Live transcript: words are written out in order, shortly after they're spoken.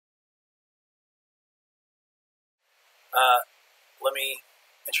Let me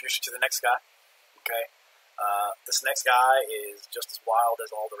introduce you to the next guy. Okay, this next guy is just as wild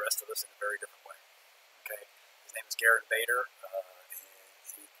as all the rest of us in a very different way. Okay, his name is Garin Bader.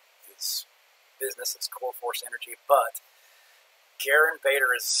 His business is Core Force Energy, but Garin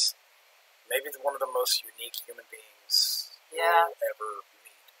Bader is maybe one of the most unique human beings you'll ever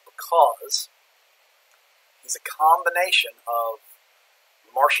meet, because he's a combination of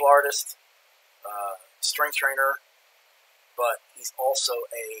martial artist, strength trainer, but he's also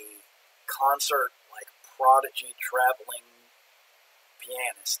a concert prodigy traveling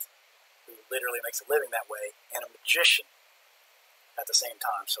pianist who literally makes a living that way, and a magician at the same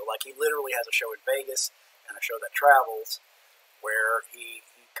time. So he literally has a show in Vegas and a show that travels where he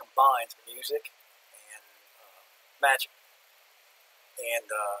combines music and magic, and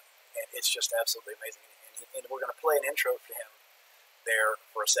it's just absolutely amazing. And we're going to play an intro for him there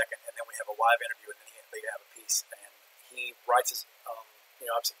for a second, and then we have a live interview, and then they have a piece. And he writes his,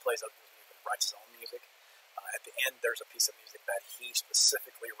 obviously plays other music, but writes his own music. At the end, there's a piece of music that he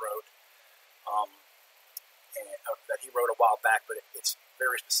specifically wrote, that he wrote a while back, but it's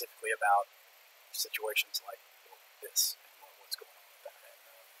very specifically about situations like this and what's going on with that.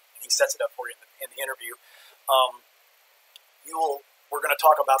 And he sets it up for you in the interview. We're going to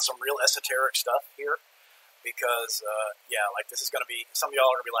talk about some real esoteric stuff here, because this is going to be, some of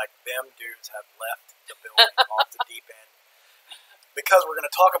y'all are going to be like, them dudes have left the building off the deep end, because we're going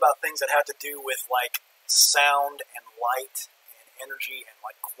to talk about things that have to do with sound and light and energy and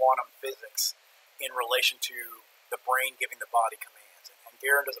quantum physics in relation to the brain giving the body commands. And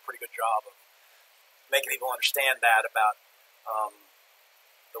Garin does a pretty good job of making people understand that about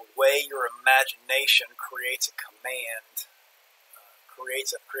the way your imagination creates a command,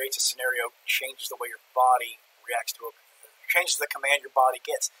 creates a scenario, changes the way your body reacts to it, changes the command your body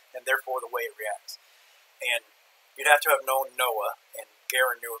gets, and therefore the way it reacts. And you'd have to have known Noah, and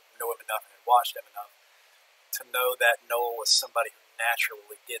Garin knew him enough and watched him enough to know that Noah was somebody who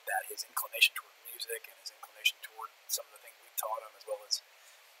naturally did that. His inclination toward music and his inclination toward some of the things we taught him, as well as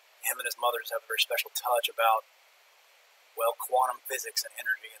him and his mother just have a very special touch about, quantum physics and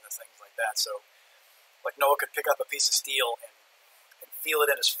energy and the things like that. So, Noah could pick up a piece of steel and feel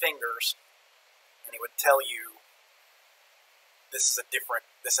it in his fingers, and he would tell you, this has a different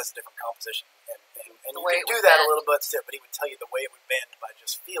composition. And you can do that a little bit still, but he would tell you the way it would bend by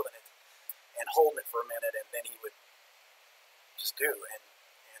just feeling it and holding it for a minute, and then he would just do. And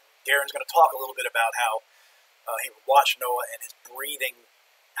Garin's going to talk a little bit about how he would watch Noah and his breathing,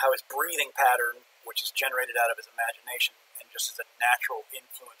 how his breathing pattern, which is generated out of his imagination and just as a natural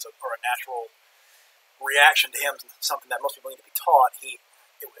influence or a natural reaction to him, something that most people need to be taught, it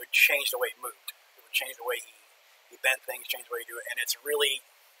would change the way he moved. It would change the way he bent things, change the way he do it. And it's really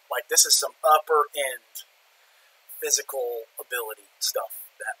this is some upper end physical ability stuff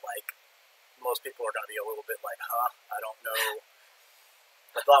that most people are going to be a little bit I don't know.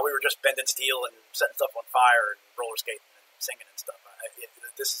 I thought we were just bending steel and setting stuff on fire and roller skating and singing and stuff.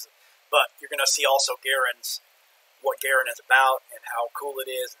 But you're going to see also what Garin is about and how cool it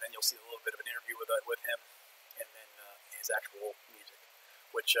is, and then you'll see a little bit of an interview with him, and then his actual music,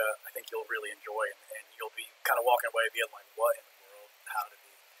 which I think you'll really enjoy, and you'll be kind of walking away being like, what in the world? How did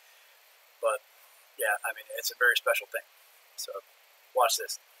he? But yeah, it's a very special thing. So watch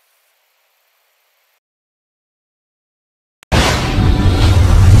this.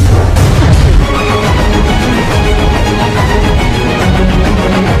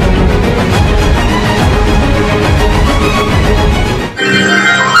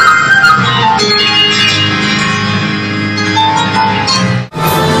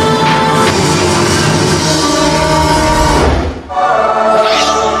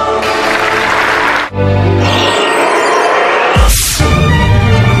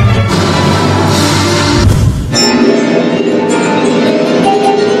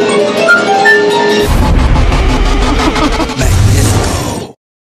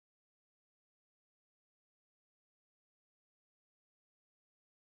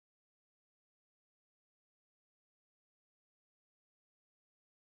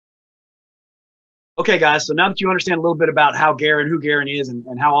 Okay, guys, so now that you understand a little bit about who Garin is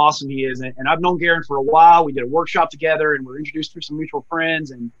and how awesome he is, and I've known Garin for a while. We did a workshop together, and we're introduced through some mutual friends,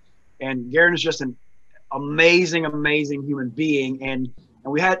 and Garin is just an amazing human being. And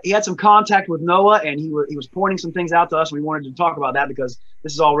he had some contact with Noah, and he was pointing some things out to us, and we wanted to talk about that because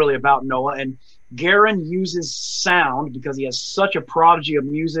this is all really about Noah. And Garin uses sound, because he has such a prodigy of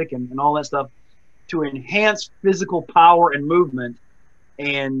music and all that stuff, to enhance physical power and movement.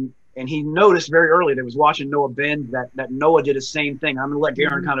 And he noticed very early that he was watching Noah bend that Noah did the same thing. I'm going to let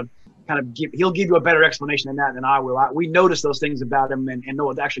Garin kind of kind of he'll give you a better explanation than that than I will. We noticed those things about him, and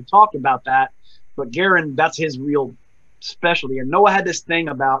Noah actually talked about that. But Garin, that's his real specialty. And Noah had this thing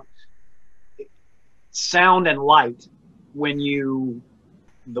about sound and light. When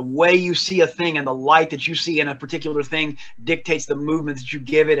the way you see a thing and the light that you see in a particular thing dictates the movement that you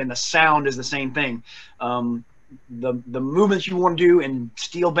give it, and the sound is the same thing. The movements you want to do in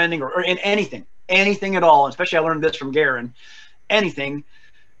steel bending or in anything at all, especially I learned this from Garin, anything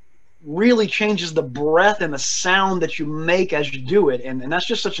really changes the breath and the sound that you make as you do it. And that's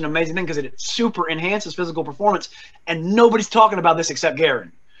just such an amazing thing, because it super enhances physical performance, and nobody's talking about this except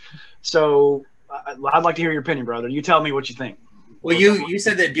Garin. So I'd like to hear your opinion, brother. You tell me what you think. Well, you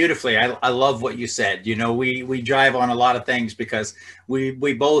said that beautifully. I love what you said. You know, we drive on a lot of things because we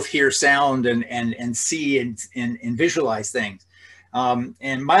both hear sound and see and visualize things.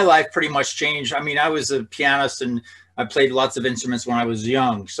 And my life pretty much changed. I mean, I was a pianist and I played lots of instruments when I was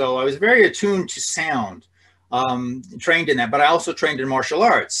young. So I was very attuned to sound, trained in that. But I also trained in martial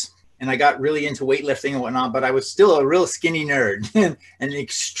arts. And I got really into weightlifting and whatnot. But I was still a real skinny nerd and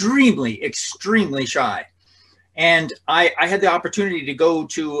extremely, extremely shy. And I had the opportunity to go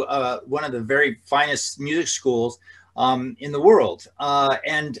to one of the very finest music schools in the world.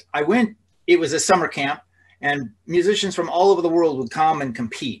 And I went, it was a summer camp, and musicians from all over the world would come and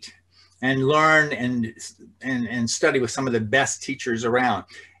compete and learn and study with some of the best teachers around.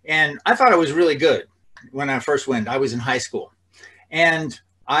 And I thought I was really good when I first went. I was in high school. And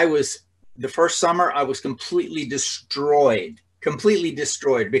the first summer, I was completely destroyed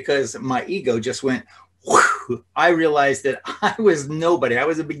because my ego just went, whew. I realized that I was nobody. I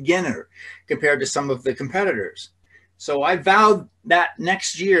was a beginner compared to some of the competitors. So I vowed that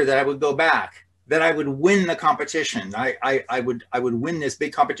next year that I would go back, that I would win the competition. I would win this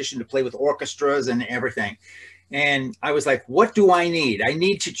big competition to play with orchestras and everything. And I was like, what do I need? I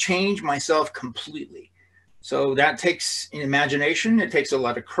need to change myself completely. So that takes imagination. It takes a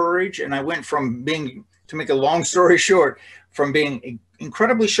lot of courage. And I went from being, to make a long story short, from being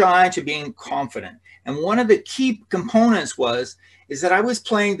incredibly shy to being confident. And one of the key components is that I was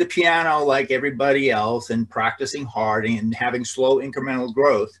playing the piano like everybody else and practicing hard and having slow incremental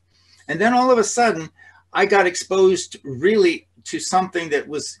growth. And then all of a sudden, I got exposed really to something that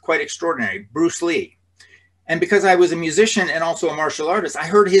was quite extraordinary, Bruce Lee. And because I was a musician and also a martial artist, I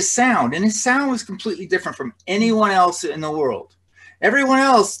heard his sound, and his sound was completely different from anyone else in the world. Everyone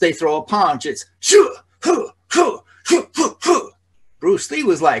else, they throw a punch, it's shoo, hoo, hoo, hoo, hoo, hoo. Bruce Lee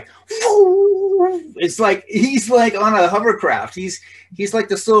was like, whoo. It's like he's like on a hovercraft. He's like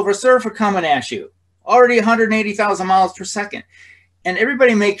the Silver Surfer coming at you, already 180,000 miles per second. And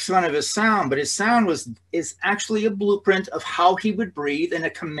everybody makes fun of his sound, but his sound is actually a blueprint of how he would breathe and a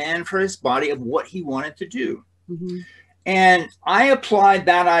command for his body of what he wanted to do. Mm-hmm. And I applied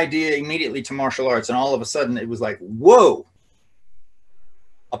that idea immediately to martial arts, and all of a sudden it was like, whoa,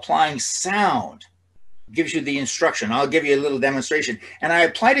 applying sound gives you the instruction. I'll give you a little demonstration. And I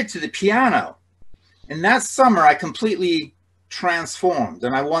applied it to the piano. And that summer I completely transformed,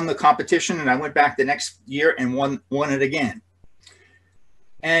 and I won the competition, and I went back the next year and won it again.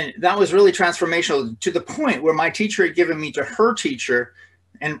 And that was really transformational, to the point where my teacher had given me to her teacher,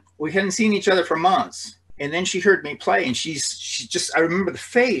 and we hadn't seen each other for months. And then she heard me play, and she just, I remember the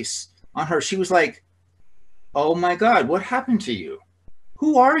face on her. She was like, oh my God, what happened to you?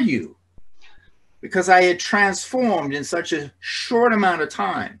 Who are you? Because I had transformed in such a short amount of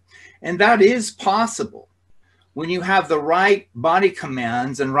time. And that is possible when you have the right body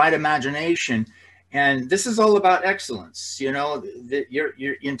commands and right imagination. And this is all about excellence. You know,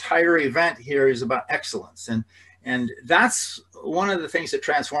 your entire event here is about excellence. And that's one of the things that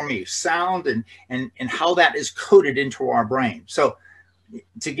transform me, sound and how that is coded into our brain. So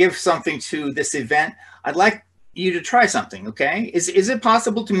to give something to this event, I'd like you to try something, okay? Is it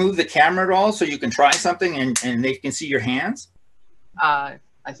possible to move the camera at all so you can try something and they can see your hands?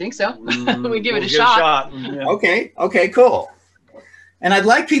 I think so. We give it a shot. Yeah. Okay, cool. And I'd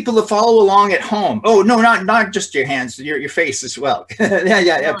like people to follow along at home. Oh, no, not just your hands, your face as well.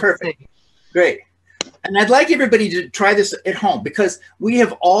 yeah, perfect. Great. And I'd like everybody to try this at home, because we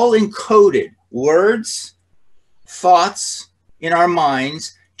have all encoded words, thoughts in our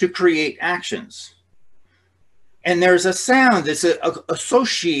minds to create actions. And there's a sound that's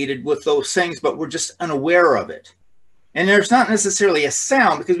associated with those things, but we're just unaware of it. And there's not necessarily a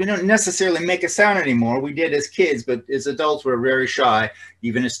sound, because we don't necessarily make a sound anymore. We did as kids, but as adults, we're very shy,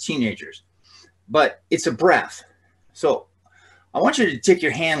 even as teenagers. But it's a breath. So I want you to take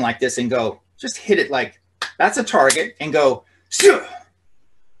your hand like this and go, just hit it like, that's a target, and go, shoo,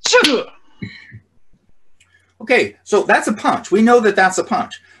 shoo. Okay, so that's a punch. We know that that's a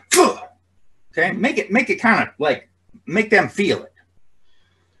punch. Okay, make it kind of like, make them feel it.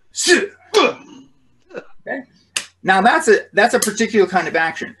 Okay. Now that's a particular kind of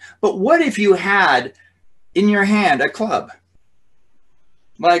action. But what if you had in your hand a club,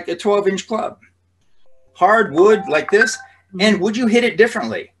 like a 12-inch club, hard wood like this, and would you hit it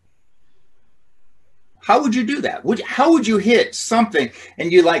differently? How would you do that? How would you hit something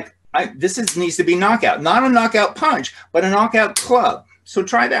and you like, this needs to be knockout, not a knockout punch, but a knockout club. So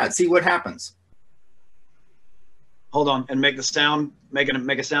try that, see what happens. Hold on, and make the sound, make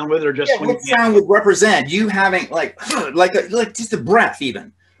a sound with it, or just what sound would represent you having like just a breath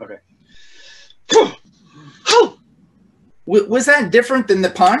even. Okay. Was that different than the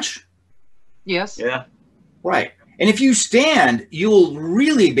punch? Yes. Yeah. Right. And if you stand, you will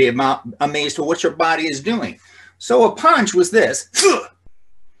really be amazed at what your body is doing. So a punch was this,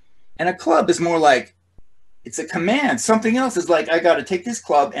 and a club is more like, it's a command. Something else is like, I got to take this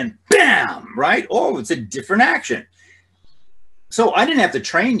club and bam, right? Oh, it's a different action. So I didn't have to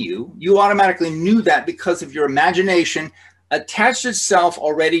train you. You automatically knew that because of your imagination attached itself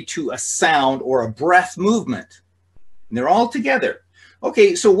already to a sound or a breath movement. And they're all together.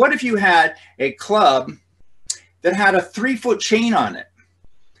 Okay, so what if you had a club that had a 3-foot chain on it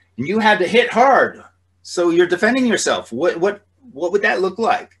and you had to hit hard? So you're defending yourself. What would that look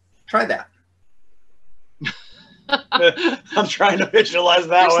like? Try that. I'm trying to visualize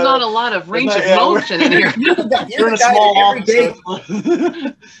that. There's not a lot of range of motion in here. You're in a small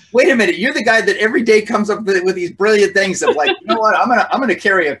office. Wait a minute. You're the guy that every day comes up with these brilliant things of like, you know what? I'm gonna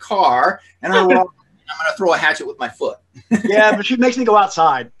carry a car and I'm gonna throw a hatchet with my foot. Yeah, but she makes me go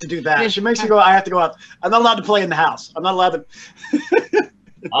outside to do that. She makes me go. I have to go out. I'm not allowed to play in the house. I'm not allowed to.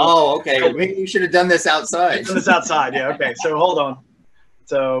 Oh, okay. Maybe you should have done this outside. Done this outside. Yeah. Okay. So hold on.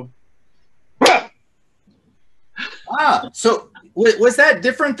 So. So was that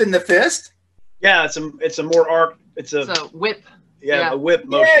different than the fist? Yeah, it's a more arc. It's a whip. Yeah, a whip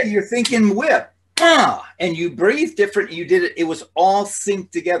motion. Yeah, you're thinking whip. And you breathe different. You did it. It was all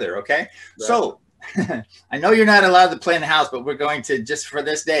synced together. Okay. Right. So I know you're not allowed to play in the house, but we're going to, just for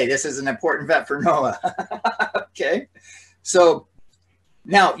this day, this is an important vet for Noah. Okay. So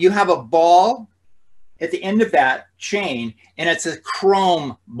now you have a ball at the end of that chain, and it's a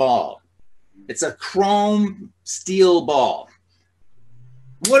chrome ball. It's a chrome steel ball.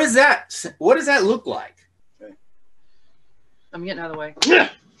 What does that look like? I'm getting out of the way.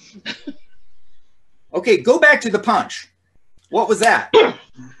 Okay, go back to the punch. What was that?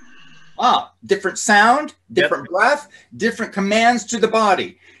 Different sound, different breath, different commands to the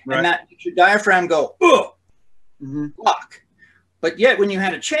body. Right. And that makes your diaphragm go, lock. But yet when you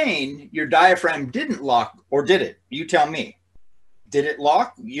had a chain, your diaphragm didn't lock, or did it? You tell me. Did it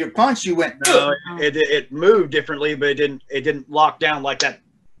lock? Your punch, you went. No, it moved differently, but it didn't lock down like that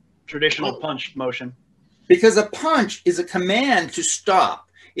traditional punch motion. Because a punch is a command to stop.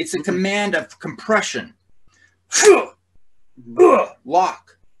 It's a command of compression.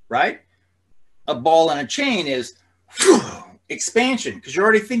 Lock, right? A ball and a chain is expansion, because you're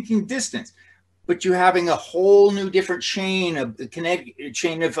already thinking distance, but you're having a whole new different chain of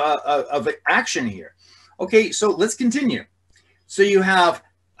action here. Okay, so let's continue. So you have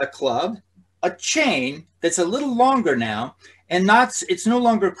a club, a chain that's a little longer now, and it's no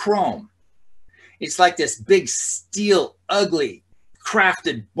longer chrome. It's like this big steel, ugly,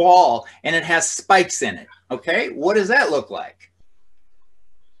 crafted ball, and it has spikes in it. Okay, what does that look like?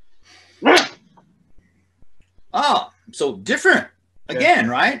 Oh, so different again,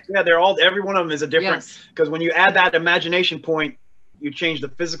 right? Yeah, every one of them is a different, because when you add that imagination point, you change the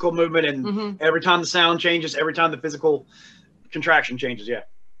physical movement, and every time the sound changes, every time the physical contraction changes. Yeah.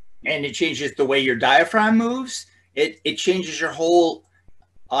 And it changes the way your diaphragm moves. It changes your whole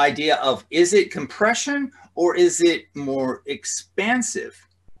idea of, is it compression or is it more expansive?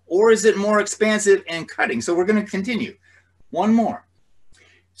 Or is it more expansive and cutting? So we're going to continue. One more.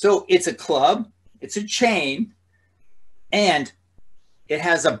 So it's a club, it's a chain, and it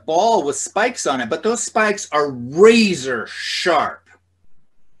has a ball with spikes on it, but those spikes are razor sharp.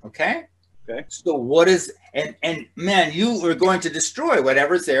 Okay? Okay. So what is, and man, you are going to destroy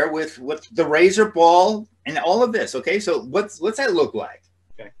whatever's there with the razor ball and all of this. Okay, so what's that look like?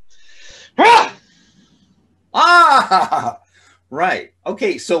 Okay. Right.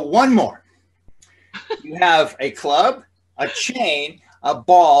 Okay, so one more. You have a club, a chain, a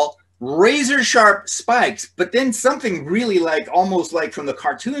ball, razor sharp spikes, but then something really like, almost like from the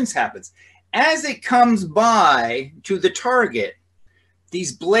cartoons happens. As it comes by to the target,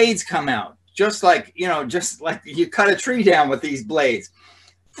 these blades come out, just like you cut a tree down with these blades.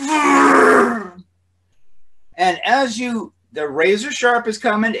 And as you the razor sharp is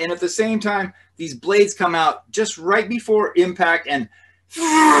coming, and at the same time, these blades come out just right before impact, and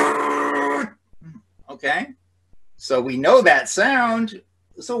okay. So we know that sound.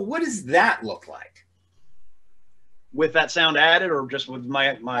 So what does that look like? With that sound added, or just with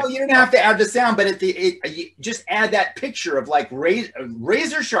my? Oh, you don't have to add the sound, but you just add that picture of like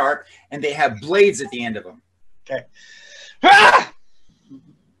razor sharp, and they have blades at the end of them. Okay. Ah!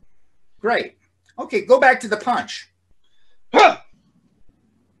 Great. Okay, go back to the punch.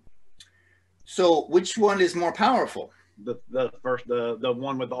 So which one is more powerful? The first, the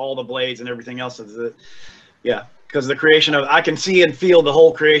one with all the blades and everything else is the, yeah, because the creation of, I can see and feel the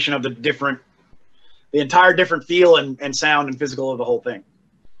whole creation of the entire different feel and sound and physical of the whole thing.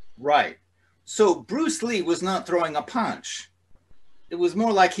 Right. So Bruce Lee was not throwing a punch. It was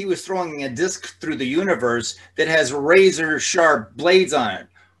more like he was throwing a disc through the universe that has razor sharp blades on it.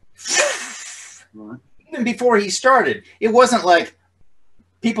 Even before he started, it wasn't like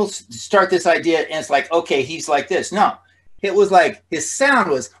people start this idea and it's like, okay, he's like this. No, it was like his sound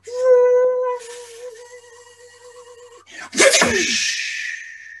was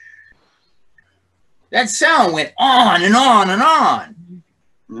that sound went on and on and on.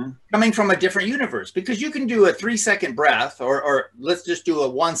 Coming from a different universe, because you can do a 3-second breath, or let's just do a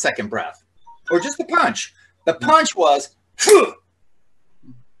 1-second breath, or just a punch. The punch was,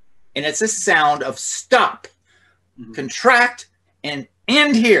 and it's a sound of stop, contract, and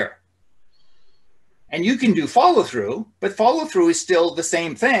end here. And you can do follow through, but follow through is still the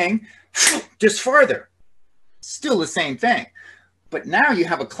same thing, just farther. Still the same thing. But now you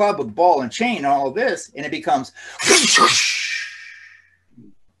have a club with ball and chain and all of this, and it becomes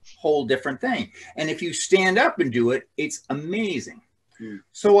whole different thing. And if you stand up and do it, it's amazing.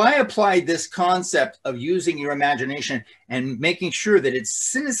 So I applied this concept of using your imagination and making sure that it's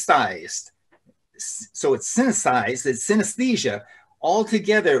synthesized. So it's synthesized, it's synesthesia, all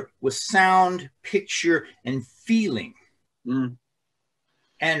together with sound, picture, and feeling.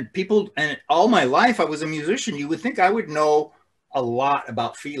 And people, and all my life I was a musician, you would think I would know a lot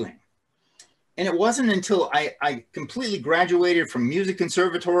about feeling. And it wasn't until I completely graduated from music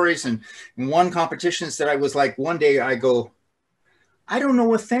conservatories and won competitions that I was like, one day I go, I don't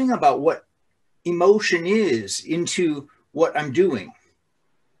know a thing about what emotion is into what I'm doing.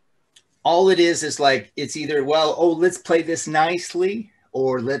 All it is like, it's either, well, oh, let's play this nicely,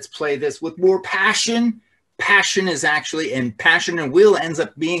 or let's play this with more passion. Passion is actually, and passion and will ends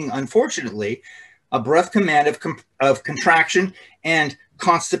up being, unfortunately, a breath command of contraction and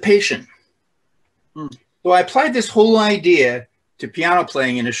constipation. So I applied this whole idea to piano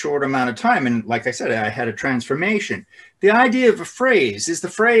playing in a short amount of time. And like I said, I had a transformation. The idea of a phrase, is the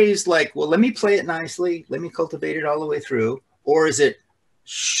phrase like, well, let me play it nicely, let me cultivate it all the way through, or is it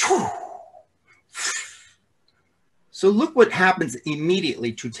shoo? So look what happens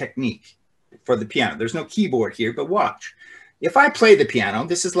immediately to technique for the piano. There's no keyboard here, but watch. If I play the piano,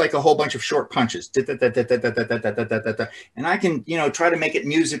 this is like a whole bunch of short punches, and I can, try to make it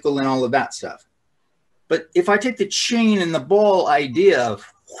musical and all of that stuff. But if I take the chain and the ball idea of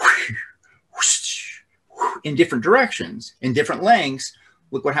in different directions, in different lengths,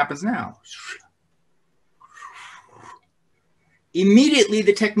 look what happens now. Immediately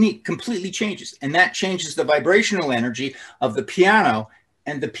the technique completely changes, and that changes the vibrational energy of the piano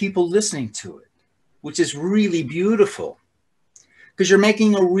and the people listening to it, which is really beautiful, because you're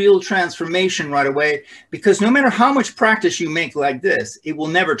making a real transformation right away, because no matter how much practice you make like this, it will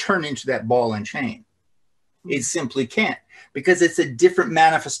never turn into that ball and chain. It simply can't, because it's a different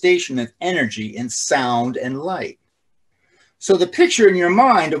manifestation of energy and sound and light. So the picture in your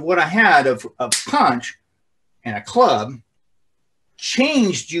mind of what I had of a punch and a club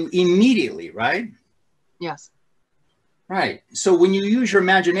changed you immediately, right? Yes. Right. So when you use your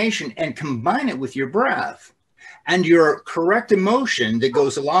imagination and combine it with your breath and your correct emotion that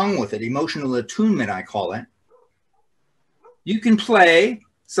goes along with it, emotional attunement, I call it, you can play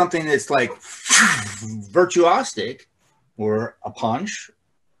something that's like virtuosic, or a punch,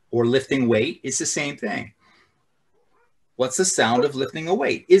 or lifting weight. It's the same thing. What's the sound of lifting a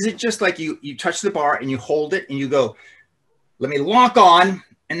weight? Is it just like you touch the bar and you hold it and you go, let me lock on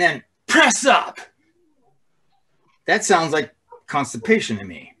and then press up? That sounds like constipation to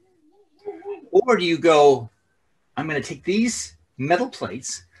me. Or do you go, I'm going to take these metal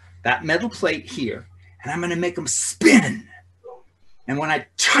plates, that metal plate here, and I'm going to make them spin. And when I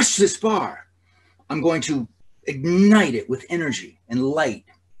touch this bar, I'm going to ignite it with energy and light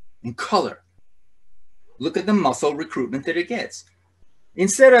and color. Look at the muscle recruitment that it gets.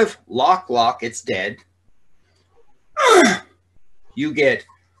 Instead of lock, lock, it's dead, you get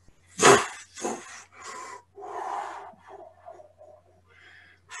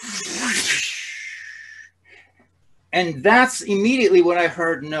And that's immediately what I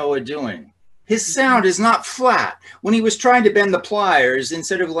heard Noah doing. His sound is not flat. When he was trying to bend the pliers,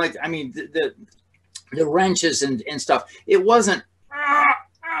 instead of like, I mean, the wrenches and stuff, it wasn't.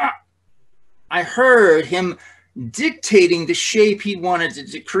 I heard him dictating the shape he wanted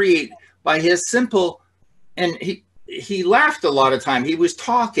to create by his simple, and he laughed a lot of time. He was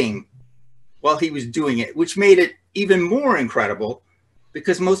talking while he was doing it, which made it even more incredible,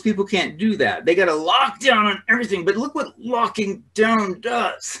 because most people can't do that. They got to lock down on everything. But look what locking down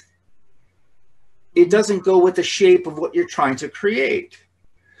does. It doesn't go with the shape of what you're trying to create.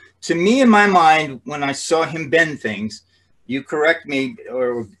 To me, in my mind, when I saw him bend things, you correct me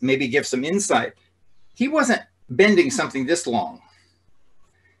or maybe give some insight. He wasn't bending something this long.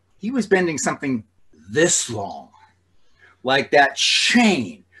 He was bending something this long, like that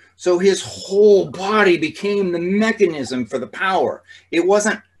chain. So his whole body became the mechanism for the power. It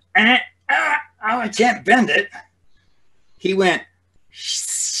wasn't, I can't bend it. He went.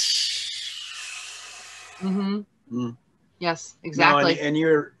 Yes, exactly. No, and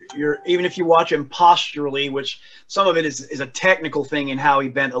you're even if you watch him posturally, which some of it is a technical thing in how he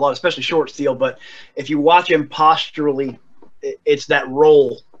bent a lot, especially short steel. But if you watch him posturally, it's that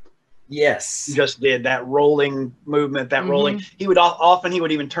roll. Yes, He just did that rolling movement, that rolling. He would often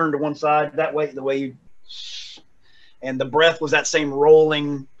even turn to one side that way, the way you, and the breath was that same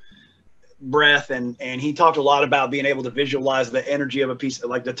rolling breath. And he talked a lot about being able to visualize the energy of a piece,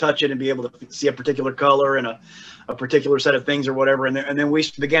 like to touch it and be able to see a particular color and a particular set of things or whatever. And then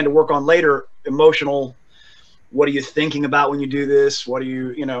we began to work on later emotional. What are you thinking about when you do this? What do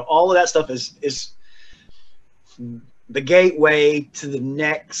you all of that stuff is the gateway to the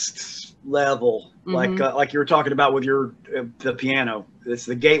next level, like you were talking about with the piano. It's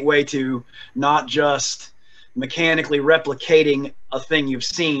the gateway to not just mechanically replicating a thing you've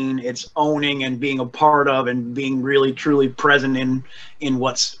seen. It's owning and being a part of and being really truly present in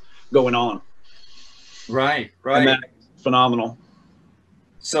what's going on. Right. And that's phenomenal.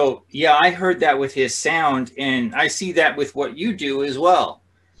 So yeah, I heard that with his sound, and I see that with what you do as well.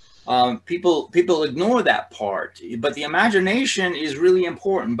 People ignore that part, but the imagination is really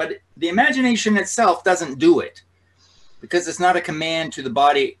important. But the imagination itself doesn't do it, because it's not a command to the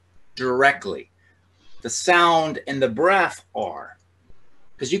body directly. The sound and the breath are,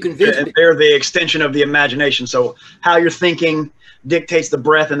 because you can they're the extension of the imagination. So how you're thinking dictates the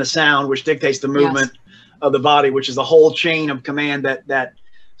breath and the sound, which dictates the movement of the body, which is the whole chain of command that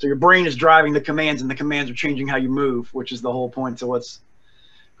so your brain is driving the commands, and the commands are changing how you move, which is the whole point to what's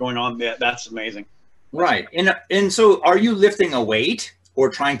going on. Yeah, that's amazing. Right. And so are you lifting a weight or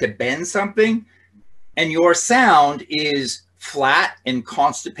trying to bend something, and your sound is flat and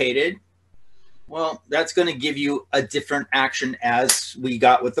constipated? Well, that's going to give you a different action, as we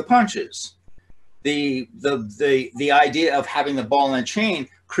got with the punches. The idea of having the ball and chain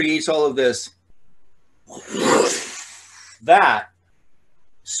creates all of this, that.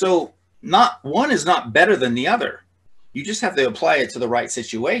 So not one is not better than the other. You just have to apply it to the right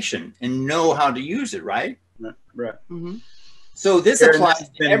situation and know how to use it, right? Right. So this applies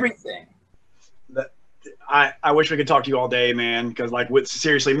to everything. I wish we could talk to you all day, man, because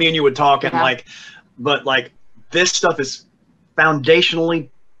seriously, me and you would talk and but this stuff is foundationally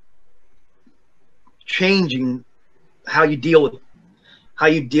changing how you deal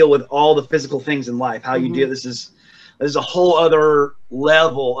with all the physical things in life. How you deal. This is a whole other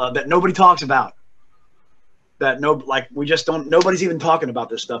level that nobody talks about. We just don't. Nobody's even talking about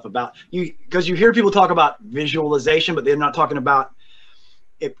this stuff about you, because you hear people talk about visualization, but they're not talking about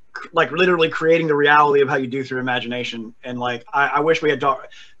it, like literally creating the reality of how you do through imagination. And I wish we had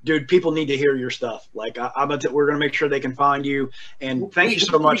talked. Dude, people need to hear your stuff. We're gonna make sure they can find you. And thank you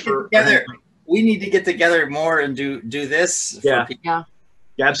so much for. We need to get together more and do this. Yeah. Yeah.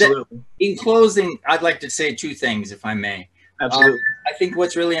 Yeah, absolutely. In closing, I'd like to say two things, if I may. Absolutely. I think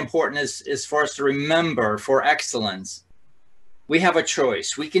what's really important is for us to remember, for excellence, we have a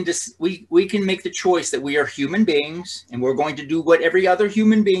choice. We can we can make the choice that we are human beings, and we're going to do what every other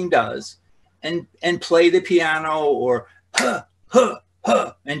human being does, and play the piano or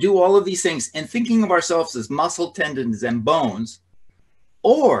and do all of these things, and thinking of ourselves as muscle, tendons, and bones.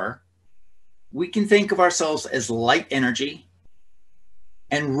 Or we can think of ourselves as light energy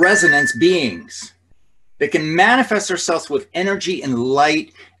and resonance beings that can manifest ourselves with energy and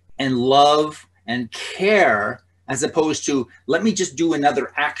light and love and care, as opposed to, let me just do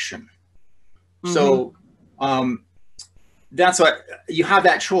another action. So that's what you have,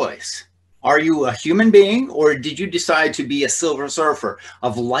 that choice. Are you a human being, or did you decide to be a silver surfer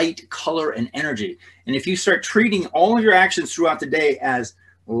of light, color, and energy? And if you start treating all of your actions throughout the day as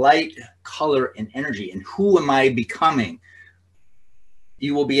light, color, and energy. And who am I becoming?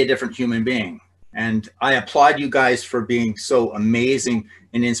 You will be a different human being. And I applaud you guys for being so amazing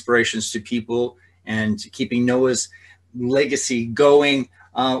and inspirations to people and keeping Noah's legacy going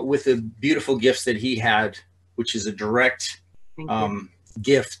with the beautiful gifts that he had, which is a direct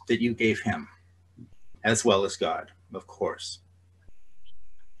gift that you gave him, as well as God, of course.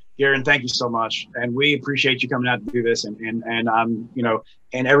 Garin, thank you so much, and we appreciate you coming out to do this. And you know,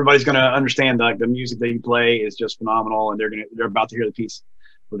 and everybody's going to understand the music that you play is just phenomenal, and they're about to hear the piece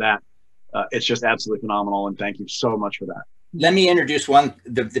for that. It's just absolutely phenomenal, and thank you so much for that. Let me introduce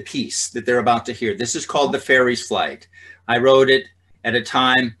the piece that they're about to hear. This is called The Fairy's Flight. I wrote it at a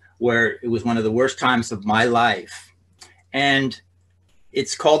time where it was one of the worst times of my life, and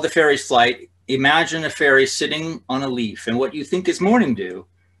it's called The Fairy's Flight. Imagine a fairy sitting on a leaf, and what you think is morning dew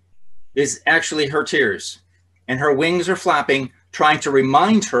is actually her tears, and her wings are flapping, trying to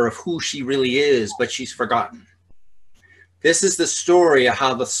remind her of who she really is, but she's forgotten. This is the story of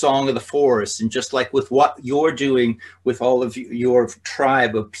how the song of the forest, and just like with what you're doing with all of your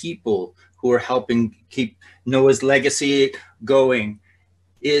tribe of people who are helping keep Noah's legacy going,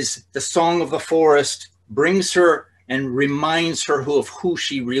 is the song of the forest brings her and reminds her of who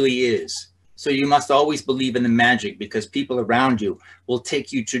she really is. So you must always believe in the magic, because people around you will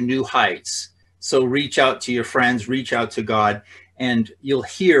take you to new heights. So reach out to your friends, reach out to God, and you'll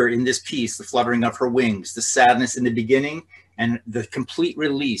hear in this piece the fluttering of her wings, the sadness in the beginning, and the complete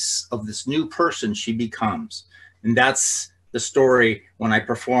release of this new person she becomes. And that's the story when I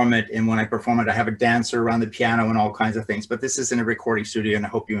perform it. And when I perform it, I have a dancer around the piano and all kinds of things. But this is in a recording studio, and I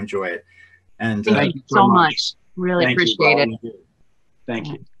hope you enjoy it. And thank you so much. Really appreciate it. Thank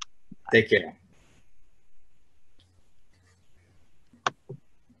you. Take care.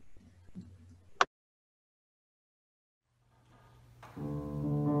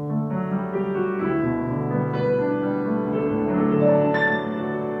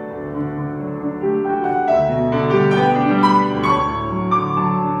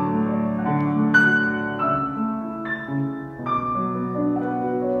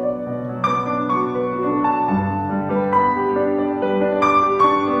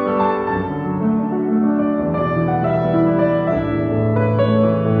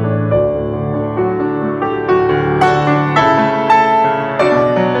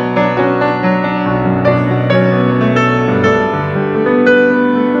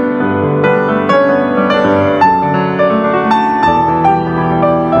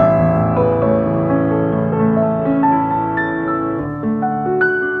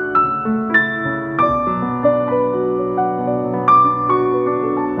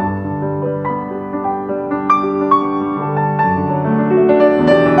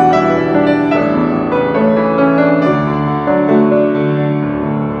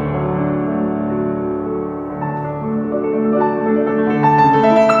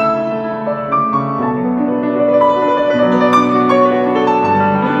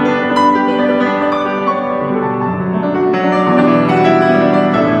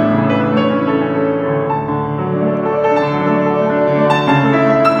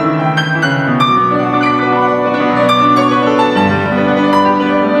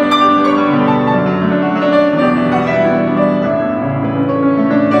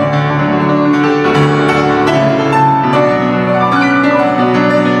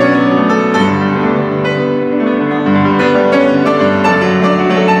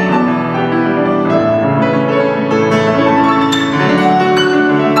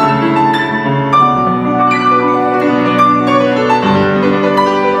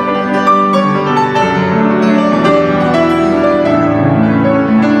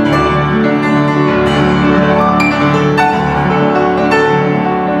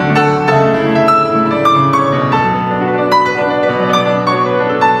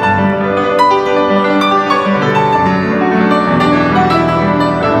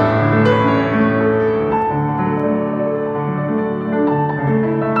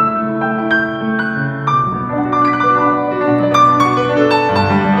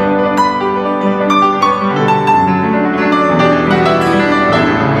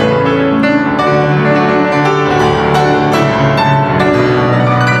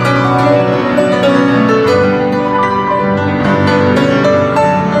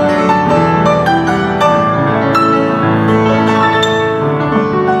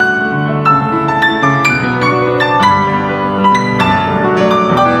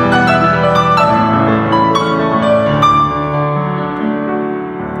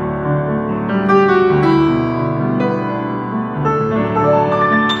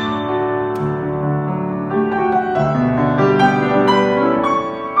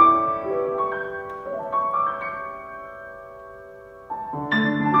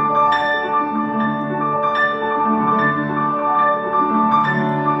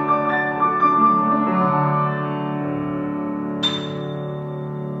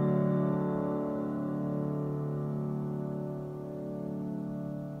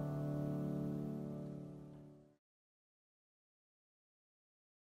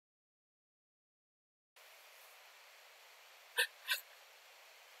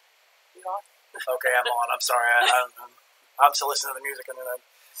 you on? Okay, I'm on. I'm sorry. I'm still listening to the music.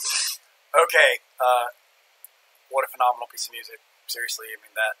 Okay. What a phenomenal piece of music. Seriously, I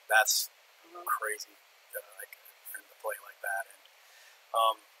mean, that's crazy. Like, for him to play like that.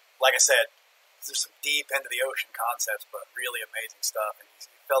 And like I said, there's some deep into the ocean concepts, but really amazing stuff. And he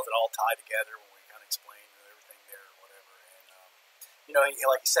felt it all tied together when we kind of explained everything there or whatever. And you know,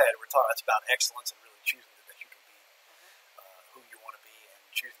 like you said, it's about excellence and really choosing that you can be who you want to be and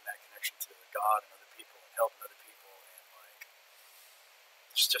choosing that connection to God and other people and helping other people. And like,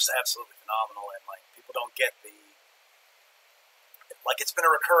 it's just absolutely phenomenal. And like, people don't get it's been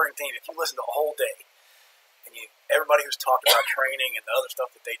a recurring theme. If you listen to a whole day, and everybody who's talked about training and the other stuff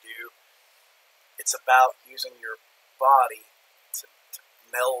that they do, it's about using your body to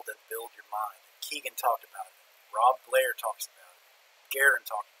meld and build your mind. Keegan talked about it. Rob Blair talks about it. Garin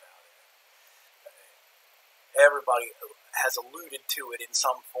talked about it. Everybody has alluded to it in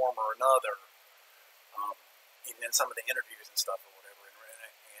some form or another, even in some of the interviews and stuff or whatever.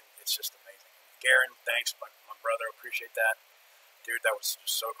 And it's just amazing. Garin, thanks, my brother. Appreciate that. Dude, that was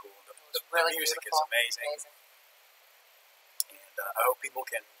just so cool. The music is amazing. And I hope people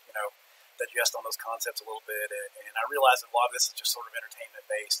can, digest on those concepts a little bit. And I realize that a lot of this is just sort of entertainment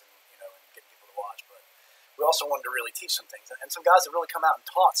based and, and getting people to watch. But we also wanted to really teach some things. And some guys have really come out and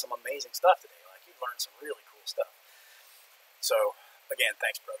taught some amazing stuff today. Like, you've learned some really cool stuff. So, again,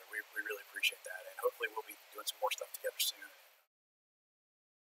 thanks, brother. We really appreciate that.